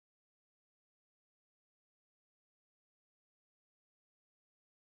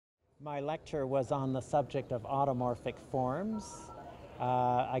My lecture was on the subject of automorphic forms.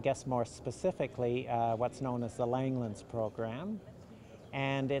 I guess more specifically, what's known as the Langlands program.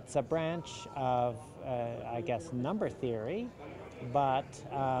 And it's a branch of, I guess, number theory, but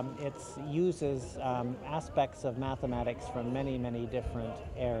it uses aspects of mathematics from many, many different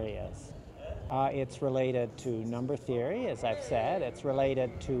areas. It's related to number theory, as I've said. It's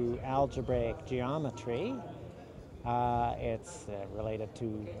related to algebraic geometry. It's related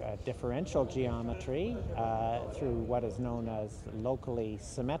to differential geometry through what is known as locally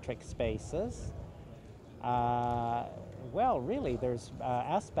symmetric spaces. Well, really, there's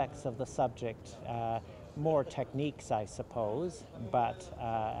aspects of the subject, more techniques, I suppose, but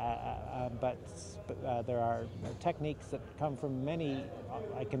there are techniques that come from many.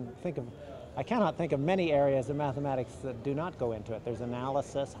 I cannot think of many areas of mathematics that do not go into it. There's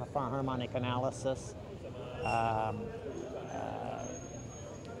analysis, harmonic analysis.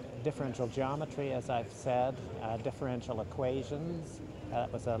 Differential geometry, as I've said, differential equations.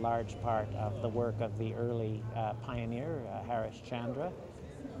 That was a large part of the work of the early pioneer, Harish Chandra,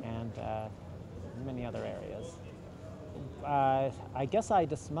 and many other areas. I guess I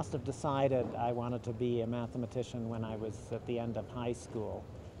just must have decided I wanted to be a mathematician when I was at the end of high school.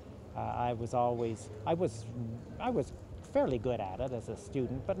 I was fairly good at it as a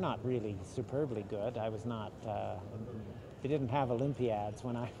student, but not really superbly good. I was not, they didn't have Olympiads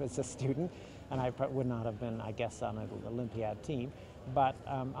when I was a student, and I would not have been, I guess, on an Olympiad team. But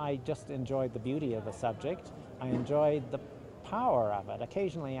I just enjoyed the beauty of the subject. I enjoyed the power of it.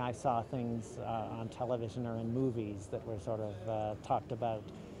 Occasionally I saw things on television or in movies that were sort of talked about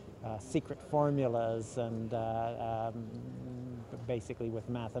secret formulas and basically with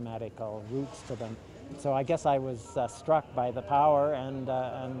mathematical roots to them. So I guess I was struck by the power, and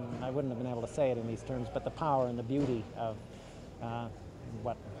I wouldn't have been able to say it in these terms, but the power and the beauty of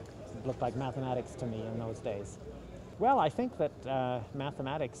what looked like mathematics to me in those days. Well, I think that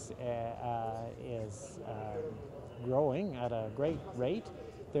mathematics is growing at a great rate.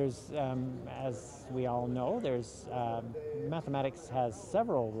 There's, as we all know, mathematics has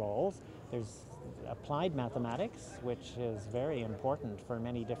several roles. There's applied mathematics, which is very important for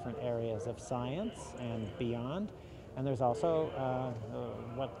many different areas of science and beyond. And there's also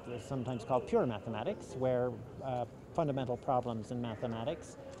what is sometimes called pure mathematics, where fundamental problems in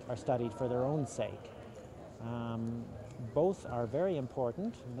mathematics are studied for their own sake. Both are very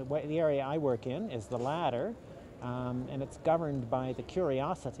important. The area I work in is the latter, and it's governed by the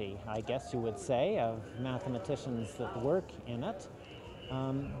curiosity, I guess you would say, of mathematicians that work in it.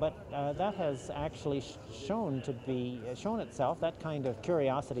 But that has actually shown itself, that kind of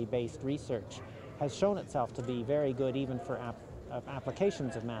curiosity-based research has shown itself to be very good even for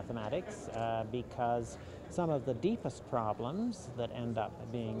applications of mathematics, because some of the deepest problems that end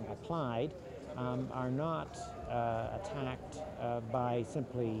up being applied are not attacked by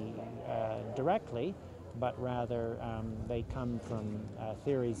simply directly, but rather they come from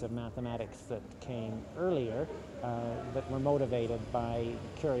theories of mathematics that came earlier that were motivated by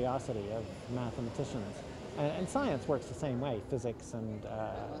curiosity of mathematicians. And science works the same way, physics and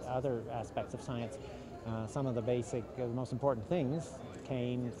other aspects of science. Some of the basic, the most important things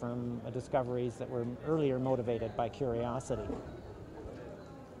came from discoveries that were earlier motivated by curiosity.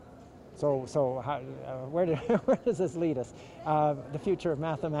 So how, where does this lead us? The future of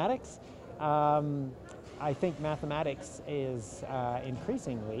mathematics? I think mathematics is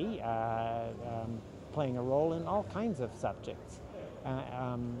increasingly playing a role in all kinds of subjects.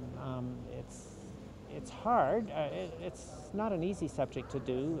 It's hard. It's not an easy subject to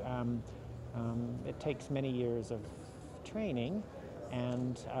do. It takes many years of training,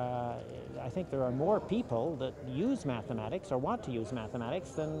 and I think there are more people that use mathematics or want to use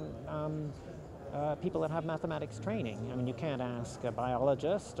mathematics than people that have mathematics training. I mean, you can't ask a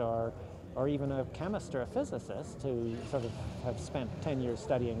biologist or even a chemist or a physicist to sort of have spent 10 years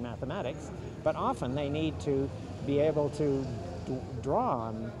studying mathematics, but often they need to be able to draw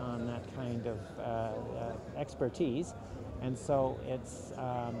on that kind of expertise, and so it's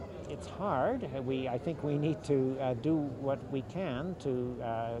hard. I think we need to do what we can to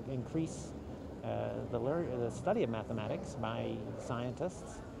increase the study of mathematics by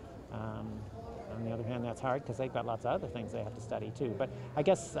scientists. On the other hand, that's hard because they've got lots of other things they have to study too. But I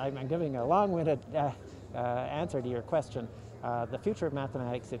guess I'm giving a long-winded answer to your question. The future of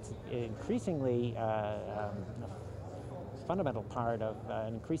mathematics, it's increasingly a fundamental part of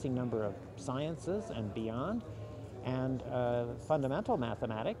an increasing number of sciences and beyond. And fundamental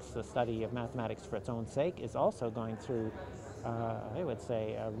mathematics, the study of mathematics for its own sake, is also going through I would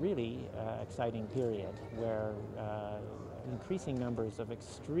say, a really exciting period where increasing numbers of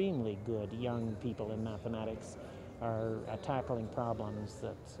extremely good young people in mathematics are tackling problems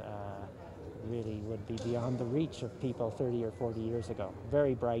that really would be beyond the reach of people 30 or 40 years ago.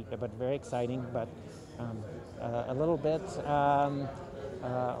 Very bright, but very exciting, but a little bit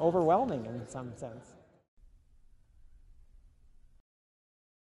overwhelming in some sense.